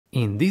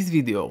In this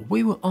video,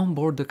 we will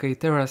onboard the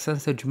Kaiterra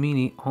Sensedge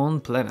Mini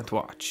on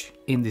PlanetWatch.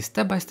 In this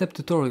step-by-step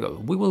tutorial,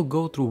 we will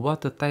go through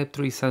what a Type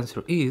 3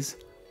 sensor is,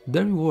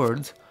 the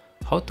rewards,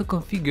 how to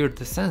configure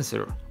the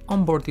sensor,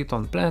 onboard it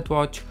on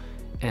PlanetWatch,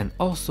 and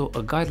also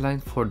a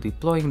guideline for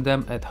deploying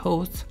them at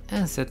hosts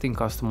and setting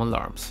custom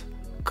alarms.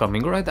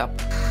 Coming right up!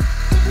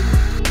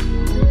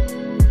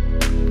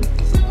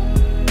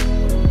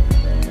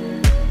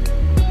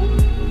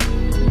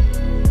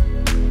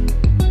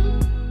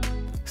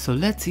 So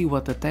let's see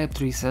what a Type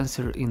 3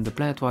 sensor in the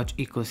PlanetWatch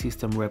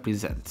ecosystem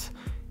represents.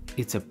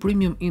 It's a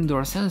premium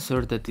indoor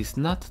sensor that is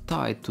not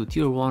tied to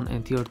Tier 1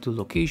 and Tier 2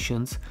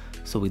 locations,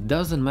 so it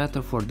doesn't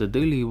matter for the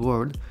daily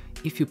reward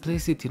if you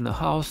place it in a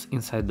house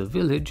inside the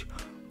village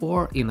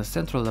or in a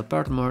central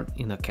apartment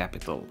in a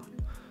capital.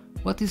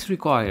 What is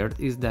required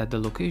is that the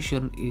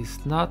location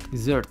is not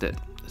deserted,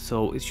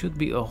 so it should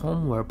be a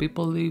home where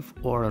people live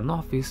or an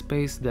office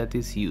space that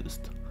is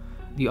used.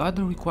 The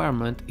other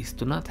requirement is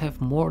to not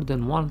have more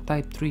than one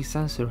Type 3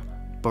 sensor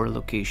per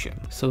location.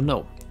 So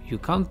no, you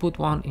can't put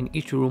one in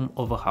each room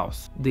of a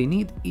house. They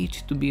need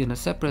each to be in a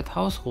separate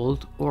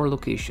household or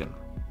location.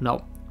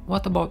 Now,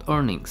 what about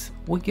earnings?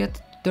 We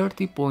get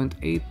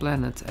 30.8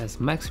 planets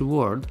as max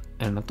reward,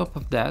 and on top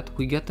of that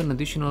we get an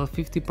additional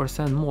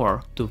 50%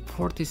 more to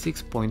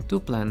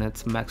 46.2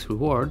 planets max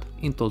reward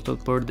in total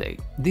per day.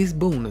 This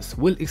bonus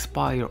will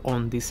expire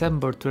on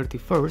December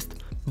 31st,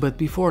 but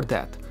before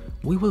that,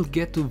 we will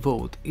get to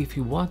vote if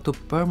you want to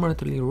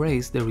permanently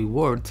raise the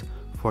rewards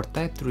for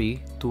Type 3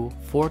 to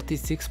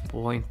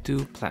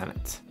 46.2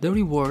 planets. The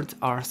rewards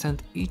are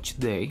sent each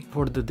day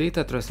for the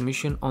data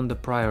transmission on the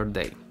prior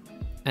day,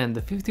 and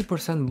the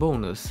 50%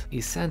 bonus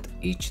is sent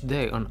each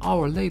day an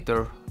hour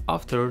later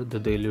after the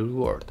daily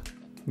reward.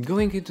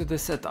 Going into the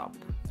setup,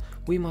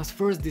 we must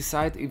first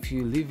decide if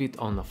you leave it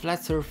on a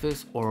flat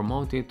surface or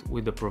mount it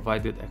with the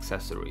provided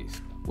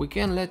accessories. We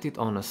can let it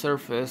on a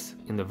surface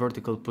in the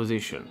vertical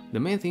position. The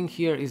main thing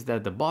here is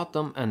that the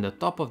bottom and the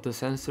top of the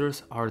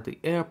sensors are the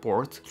air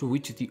ports through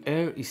which the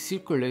air is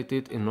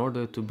circulated in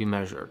order to be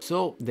measured,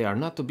 so they are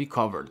not to be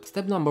covered.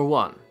 Step number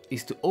 1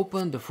 is to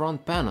open the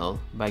front panel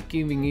by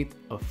giving it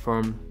a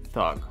firm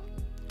tug.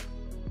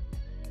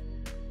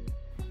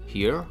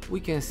 Here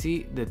we can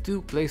see the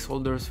two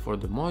placeholders for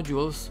the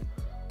modules,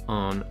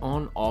 an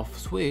on-off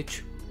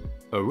switch,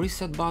 a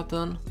reset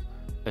button,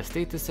 a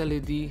status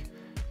LED,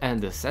 and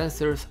the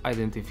sensor's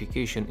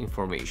identification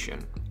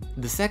information.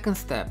 The second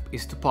step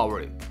is to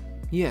power it.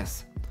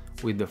 Yes,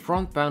 with the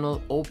front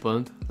panel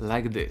opened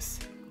like this.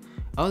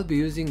 I'll be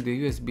using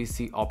the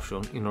USB-C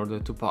option in order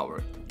to power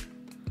it.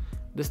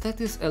 The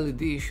status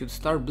LED should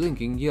start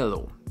blinking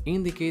yellow,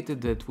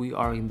 indicated that we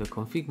are in the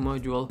config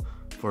module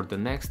for the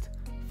next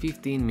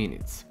 15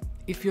 minutes.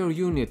 If your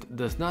unit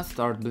does not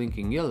start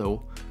blinking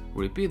yellow,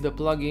 repeat the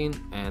plugin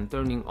and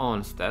turning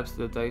on steps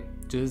that I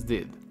just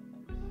did.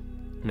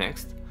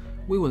 Next,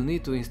 we will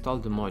need to install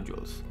the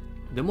modules.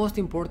 The most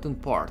important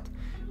part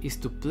is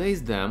to place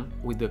them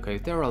with the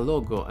Kaiterra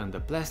logo and the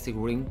plastic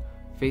ring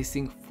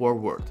facing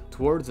forward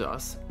towards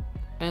us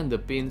and the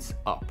pins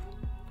up.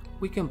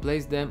 We can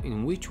place them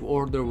in which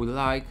order we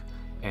like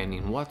and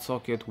in what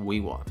socket we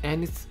want.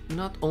 And it's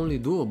not only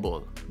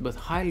doable, but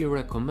highly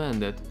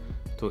recommended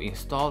to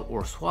install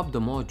or swap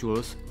the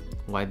modules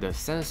while the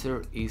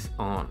sensor is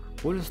on.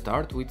 We'll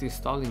start with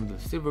installing the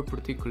silver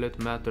particulate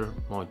matter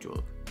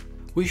module.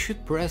 We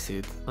should press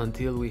it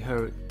until we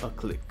hear a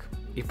click.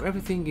 If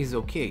everything is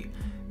okay,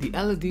 the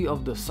LED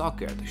of the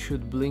socket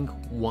should blink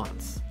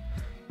once.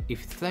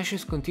 If it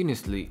flashes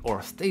continuously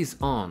or stays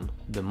on,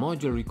 the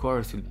module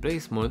requires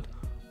replacement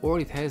or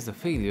it has a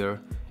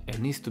failure and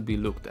needs to be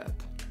looked at.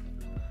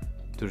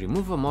 To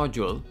remove a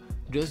module,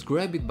 just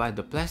grab it by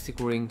the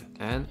plastic ring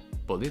and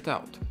pull it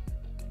out.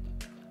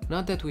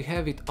 Now that we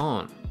have it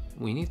on,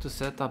 we need to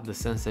set up the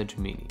Sensedge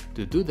Mini.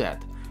 To do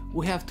that,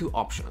 we have two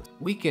options.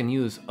 We can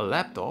use a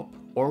laptop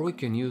or we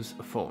can use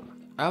a phone.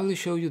 I will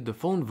show you the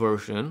phone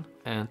version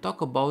and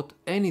talk about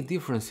any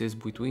differences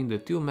between the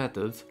two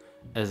methods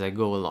as I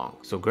go along.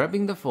 So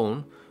grabbing the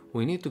phone,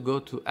 we need to go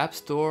to App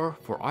Store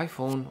for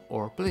iPhone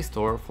or Play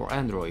Store for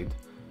Android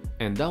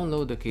and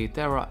download the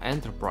Kaiterra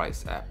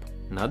Enterprise app.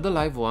 Not the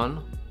live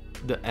one,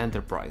 the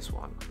Enterprise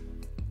one.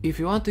 If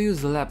you want to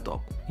use the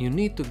laptop, you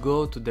need to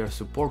go to their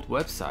support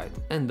website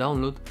and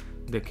download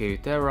the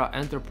Kaiterra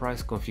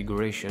Enterprise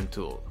Configuration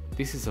Tool.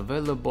 This is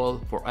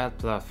available for all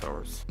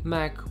platforms,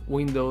 Mac,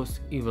 Windows,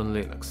 even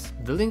Linux.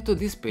 The link to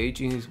this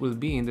page will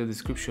be in the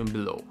description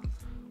below.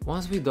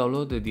 Once we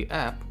downloaded the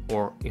app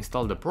or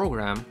install the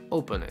program,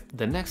 open it.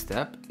 The next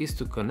step is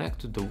to connect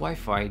to the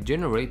Wi-Fi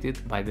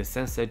generated by the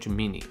Sensedge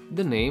Mini.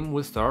 The name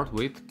will start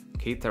with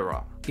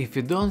Kaiterra. If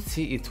you don't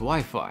see its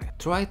Wi-Fi,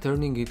 try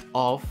turning it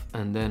off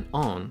and then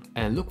on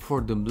and look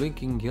for the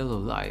blinking yellow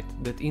light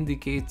that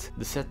indicates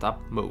the setup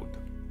mode.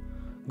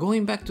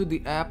 Going back to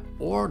the app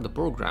or the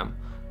program,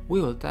 we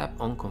will tap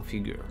on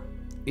Configure.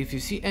 If you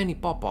see any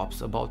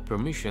pop-ups about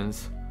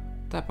permissions,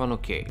 tap on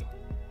OK.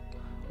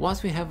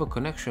 Once we have a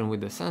connection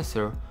with the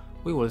sensor,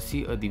 we will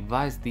see a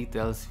device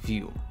details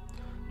view.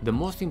 The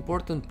most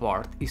important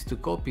part is to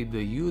copy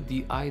the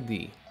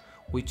UDID,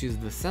 which is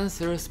the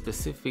sensor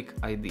specific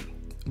ID.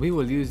 We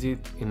will use it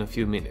in a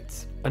few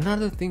minutes.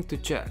 Another thing to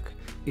check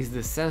is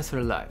the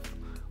sensor life,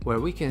 where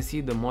we can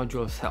see the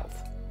module's health.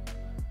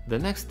 The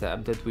next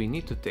step that we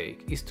need to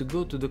take is to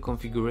go to the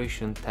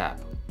configuration tab.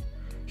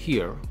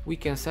 Here we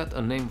can set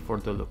a name for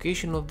the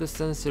location of the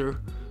sensor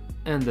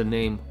and the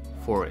name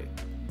for it.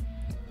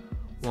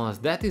 Once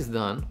that is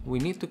done, we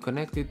need to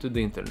connect it to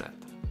the internet.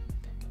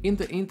 In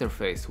the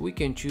interface we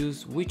can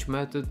choose which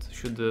method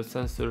should the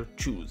sensor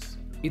choose.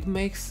 It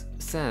makes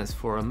sense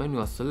for a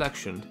manual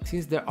selection,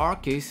 since there are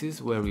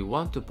cases where we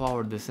want to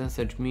power the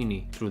Sensedge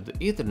Mini through the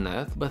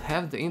Ethernet but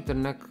have the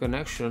internet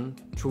connection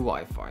through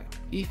Wi-Fi.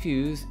 If you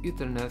use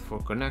Ethernet for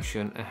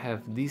connection and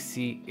have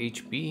DC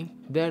HP,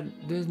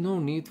 there's no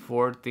need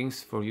for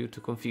things for you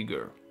to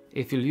configure.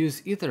 If you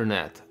use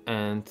Ethernet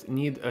and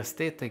need a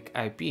static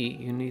IP,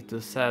 you need to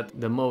set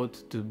the mode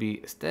to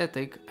be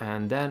static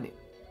and then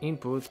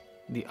input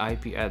the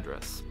IP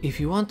address. If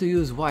you want to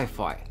use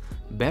Wi-Fi,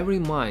 bear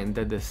in mind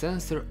that the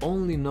sensor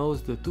only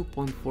knows the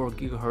 2.4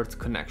 GHz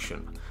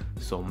connection,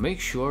 so make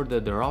sure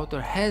that the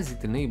router has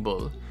it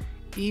enabled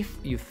if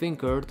you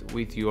tinkered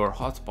with your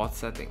hotspot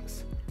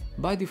settings.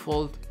 By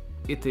default,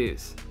 it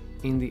is.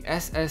 In the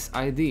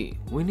SSID,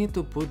 we need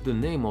to put the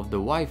name of the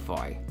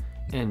Wi-Fi,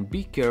 and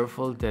be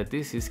careful that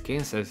this is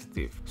case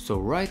sensitive, so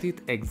write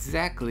it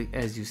exactly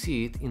as you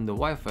see it in the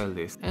Wi-Fi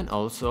list and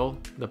also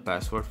the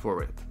password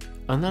for it.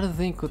 Another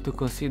thing to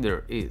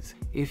consider is,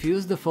 if you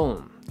use the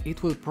phone,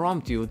 it will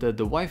prompt you that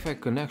the Wi-Fi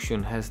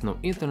connection has no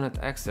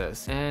internet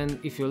access, and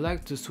if you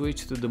like to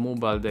switch to the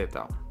mobile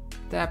data,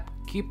 tap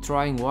Keep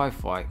Trying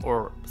Wi-Fi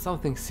or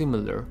something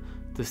similar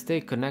to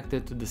stay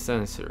connected to the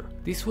sensor.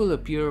 This will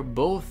appear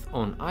both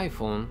on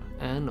iPhone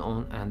and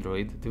on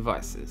Android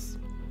devices.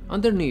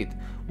 Underneath,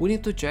 we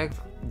need to check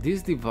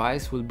this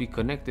device will be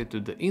connected to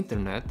the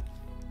internet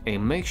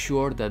and make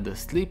sure that the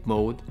sleep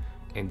mode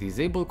and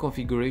disable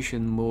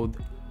configuration mode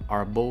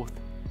are both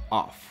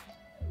off.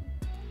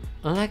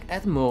 Unlike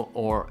Atmo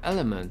or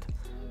Element,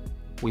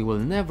 we will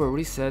never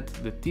reset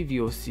the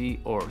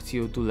TVOC or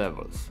CO2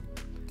 levels.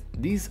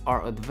 These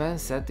are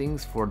advanced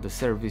settings for the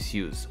service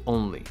use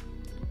only.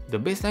 The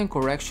baseline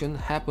correction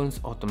happens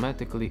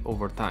automatically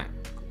over time.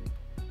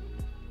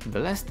 The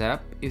last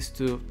step is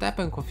to tap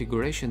on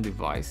configuration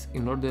device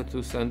in order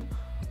to send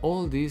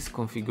all these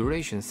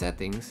configuration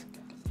settings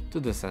to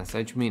the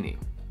Sensedge Mini.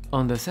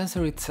 On the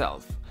sensor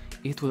itself,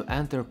 it will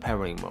enter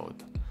pairing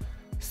mode,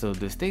 so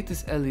the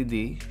status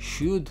LED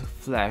should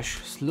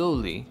flash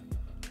slowly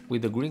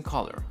with a green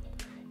color.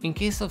 In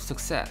case of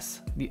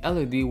success, the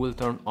LED will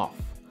turn off,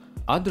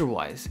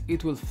 otherwise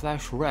it will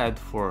flash red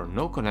for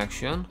no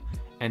connection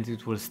and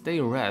it will stay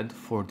red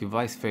for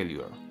device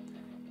failure.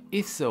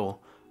 If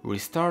so,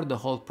 restart the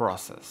whole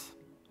process.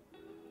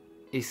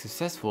 If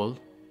successful,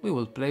 we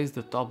will place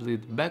the top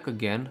lid back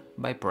again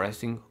by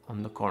pressing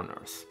on the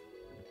corners.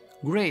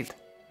 Great!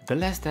 The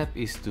last step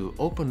is to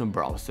open a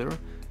browser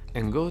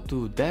and go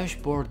to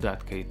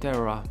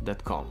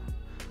dashboard.kaiterra.com.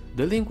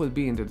 The link will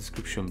be in the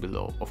description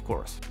below, of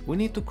course. We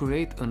need to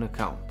create an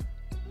account.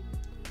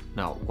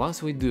 Now,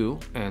 once we do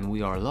and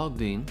we are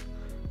logged in,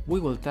 we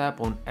will tap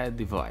on Add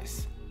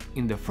Device.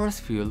 In the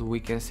first field,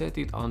 we can set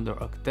it under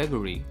a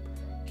category,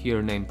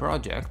 here name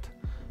project,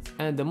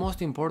 and the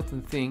most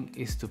important thing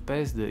is to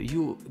paste the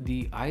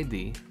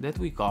UDID that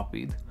we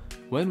copied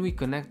when we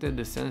connected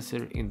the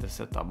sensor in the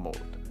setup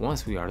mode.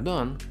 Once we are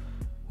done,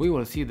 we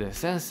will see the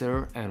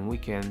sensor and we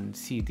can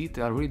see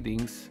detailed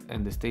readings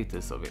and the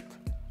status of it.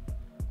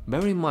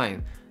 Bear in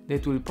mind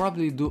that we'll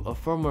probably do a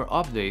firmware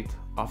update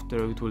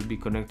after it will be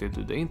connected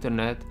to the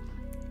internet,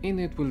 and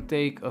it will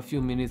take a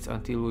few minutes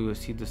until we will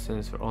see the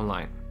sensor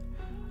online.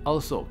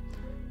 Also,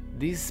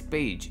 this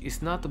page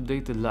is not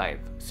updated live,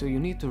 so you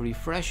need to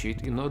refresh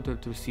it in order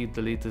to see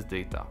the latest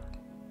data.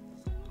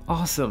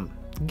 Awesome!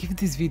 Give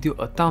this video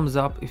a thumbs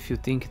up if you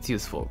think it's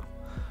useful.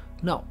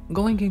 Now,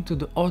 going into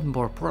the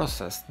onboard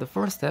process, the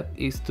first step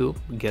is to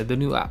get the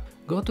new app.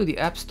 Go to the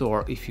App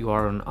Store if you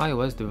are on an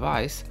iOS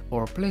device,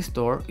 or Play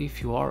Store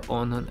if you are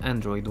on an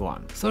Android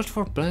one. Search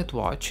for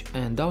PlanetWatch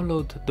and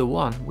download the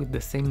one with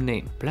the same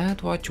name.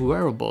 PlanetWatch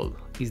Wearable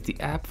is the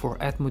app for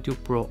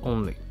AtmoTube Pro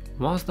only.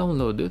 Once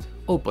downloaded,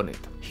 open it.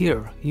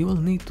 Here, you will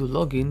need to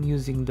log in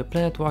using the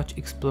PlanetWatch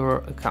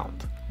Explorer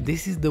account.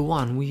 This is the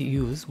one we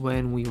use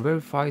when we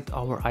verified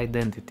our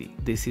identity.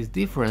 This is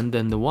different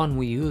than the one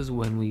we use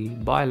when we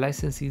buy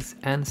licenses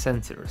and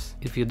sensors.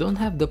 If you don't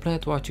have the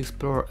PlanetWatch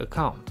Explorer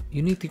account,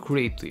 you need to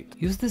create it.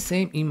 Use the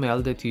same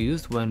email that you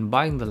used when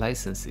buying the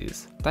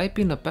licenses. Type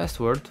in a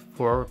password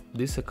for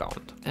this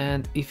account.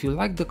 And if you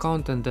like the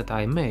content that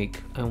I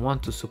make and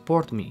want to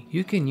support me,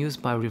 you can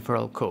use my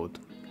referral code.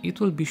 It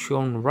will be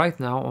shown right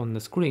now on the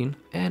screen,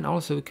 and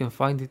also you can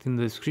find it in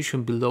the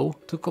description below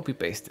to copy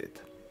paste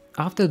it.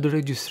 After the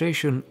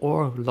registration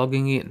or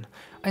logging in,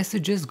 I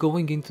suggest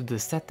going into the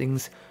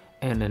settings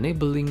and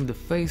enabling the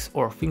face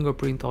or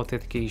fingerprint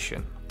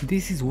authentication.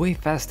 This is way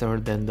faster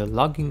than the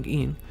logging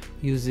in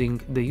using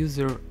the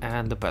user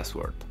and the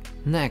password.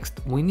 Next,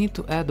 we need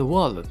to add a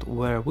wallet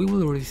where we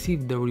will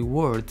receive the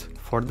rewards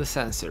for the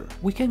sensor.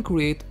 We can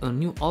create a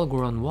new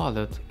Algorand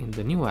wallet in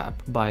the new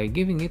app by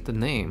giving it a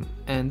name,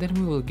 and then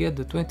we will get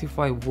the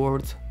 25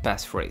 words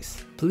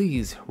passphrase.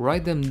 Please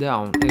write them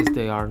down as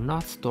they are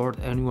not stored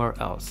anywhere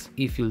else.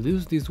 If you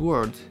lose these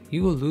words,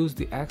 you will lose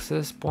the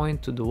access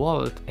point to the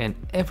wallet and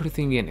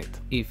everything in it.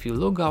 If you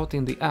log out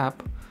in the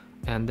app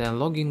and then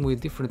log in with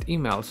different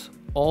emails,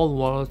 all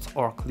wallets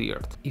are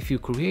cleared. If you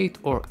create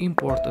or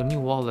import a new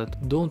wallet,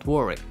 don't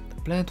worry.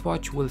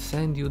 PlanetWatch will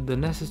send you the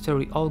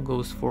necessary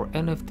algos for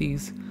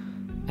NFTs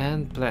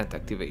and plant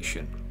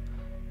activation.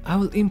 I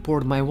will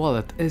import my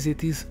wallet as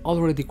it is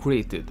already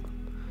created.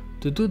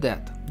 To do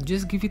that,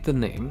 just give it a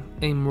name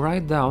and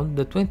write down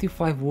the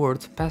 25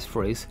 words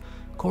passphrase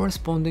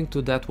corresponding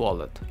to that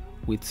wallet,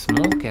 with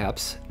small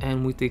caps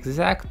and with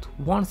exact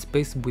one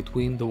space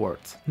between the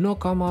words. No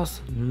commas,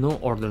 no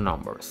order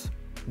numbers.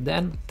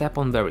 Then tap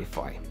on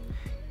verify.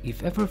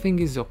 If everything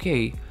is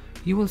okay,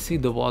 you will see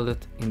the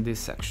wallet in this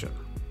section.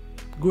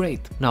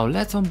 Great, now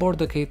let's onboard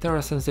the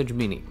Kaiterra Sensedge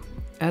Mini.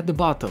 At the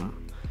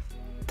bottom,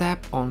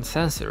 tap on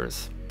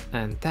sensors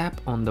and tap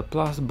on the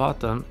plus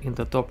button in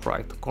the top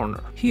right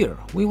corner. Here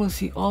we will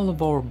see all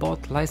of our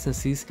bought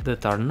licenses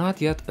that are not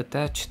yet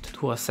attached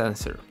to a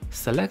sensor.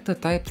 Select a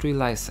Type 3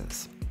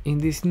 license. In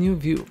this new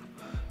view,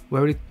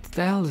 where it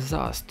tells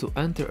us to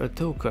enter a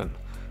token,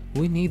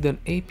 we need an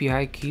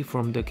API key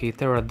from the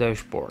Kaiterra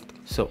dashboard.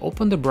 So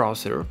open the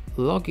browser,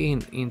 log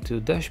in into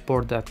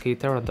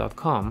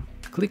dashboard.kaiterra.com,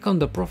 click on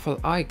the profile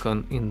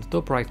icon in the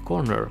top right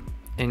corner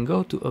and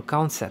go to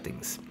account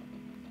settings.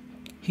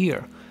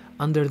 Here,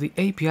 under the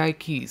API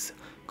keys,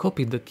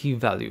 copy the key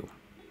value.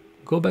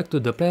 Go back to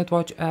the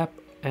PlanetWatch app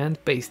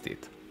and paste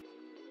it.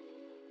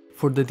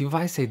 For the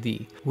device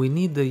ID, we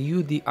need the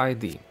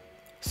UDID.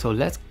 So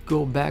let's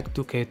go back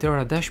to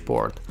Kaiterra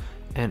dashboard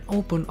and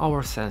open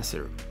our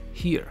sensor.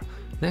 Here,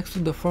 next to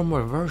the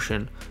firmware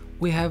version,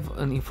 we have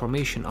an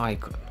information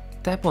icon.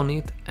 Tap on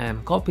it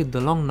and copy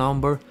the long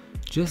number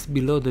just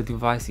below the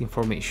device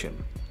information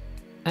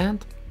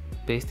and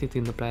paste it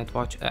in the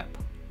PlanetWatch app.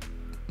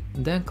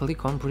 Then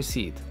click on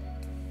Proceed.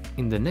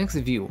 In the next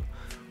view,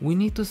 we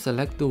need to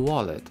select the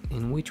wallet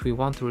in which we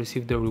want to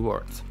receive the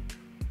rewards.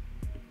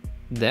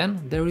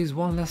 Then there is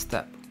one last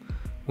step.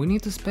 We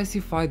need to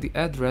specify the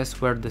address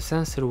where the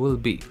sensor will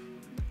be.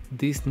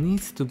 This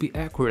needs to be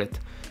accurate,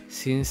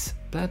 since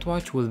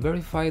PlanetWatch will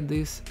verify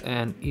this,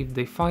 and if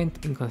they find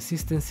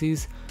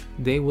inconsistencies,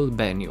 they will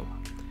ban you.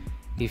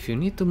 If you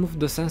need to move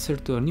the sensor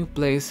to a new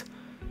place,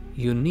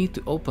 you need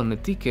to open a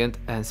ticket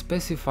and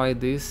specify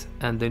this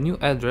and the new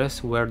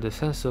address where the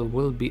sensor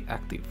will be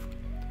active.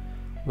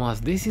 Once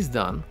this is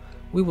done,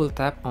 we will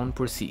tap on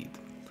Proceed.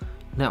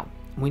 Now,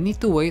 we need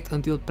to wait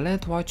until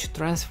PlanetWatch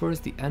transfers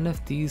the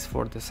NFTs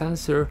for the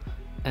sensor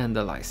and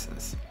the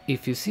license.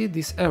 If you see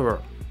this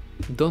error,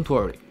 don't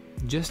worry,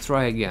 just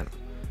try again.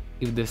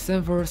 If the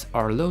servers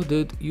are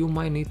loaded, you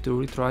might need to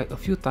retry a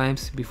few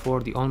times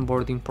before the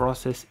onboarding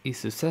process is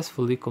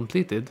successfully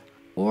completed,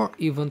 or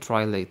even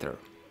try later.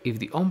 If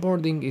the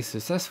onboarding is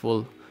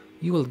successful,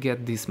 you will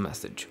get this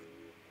message.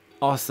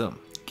 Awesome!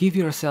 Give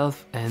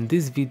yourself and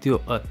this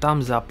video a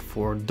thumbs up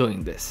for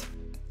doing this.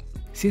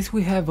 Since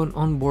we have an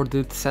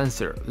onboarded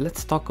sensor,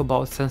 let's talk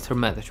about sensor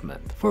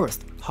management.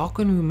 First, how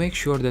can we make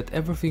sure that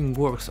everything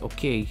works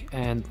okay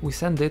and we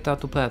send data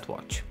to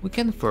PlanetWatch? We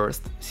can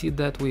first see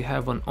that we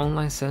have an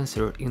online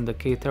sensor in the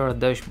Kaiterra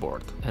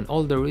dashboard and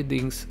all the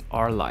readings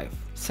are live.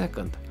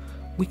 Second,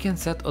 we can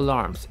set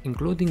alarms,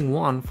 including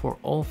one for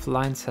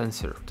offline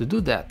sensor. To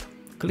do that,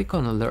 click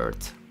on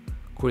Alerts,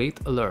 Create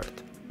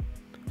Alert.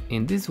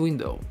 In this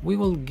window, we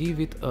will give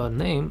it a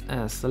name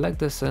and select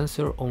the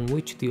sensor on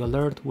which the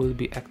alert will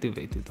be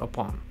activated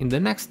upon. In the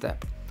next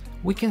step,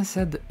 we can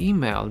set the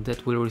email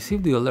that will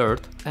receive the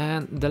alert,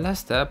 and the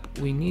last step,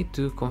 we need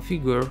to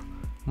configure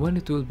when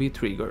it will be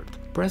triggered.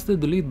 Press the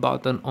delete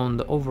button on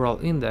the overall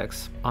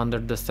index. Under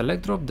the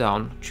select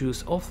drop-down,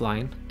 choose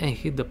offline and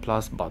hit the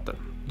plus button.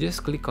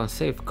 Just click on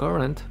Save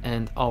Current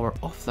and our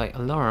offline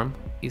alarm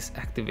is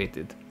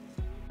activated.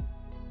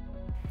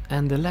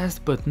 And the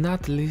last but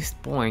not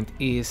least point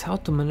is how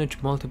to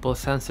manage multiple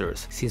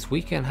sensors. Since we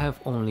can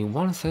have only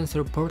one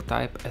sensor per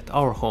type at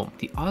our home,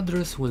 the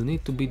others will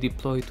need to be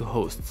deployed to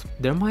hosts.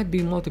 There might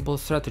be multiple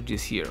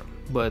strategies here,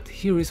 but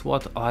here is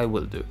what I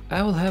will do.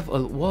 I will have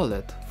a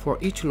wallet for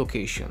each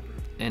location,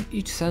 and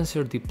each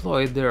sensor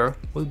deployed there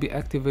will be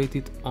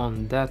activated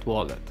on that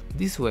wallet.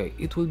 This way,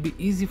 it will be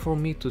easy for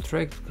me to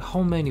track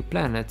how many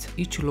planets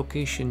each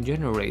location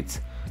generates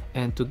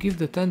and to give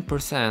the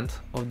 10%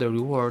 of the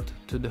reward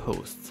to the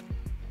hosts.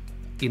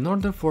 In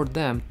order for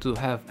them to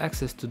have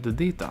access to the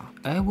data,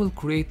 I will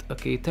create a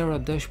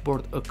Kaiterra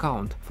dashboard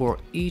account for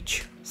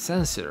each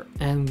sensor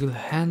and will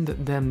hand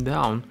them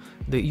down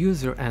the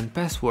user and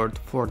password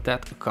for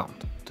that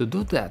account. To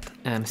do that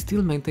and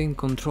still maintain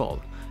control,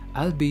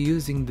 I'll be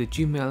using the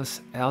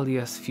Gmail's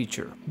alias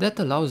feature. That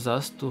allows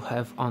us to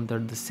have under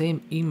the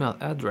same email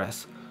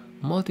address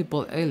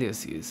multiple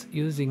aliases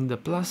using the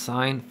plus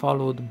sign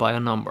followed by a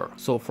number.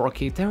 So for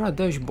Kaiterra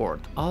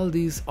dashboard, all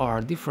these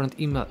are different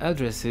email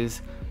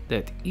addresses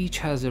that each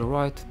has a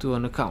right to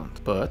an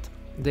account, but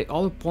they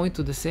all point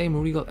to the same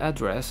real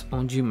address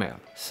on Gmail.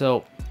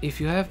 So if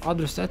you have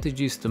other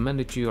strategies to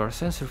manage your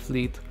sensor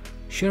fleet,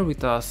 share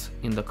with us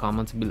in the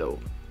comments below.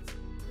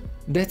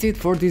 That's it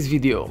for this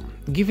video.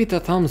 Give it a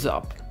thumbs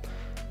up,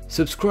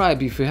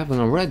 subscribe if you haven't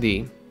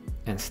already,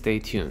 and stay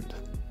tuned.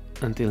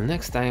 Until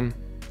next time,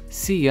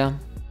 see ya!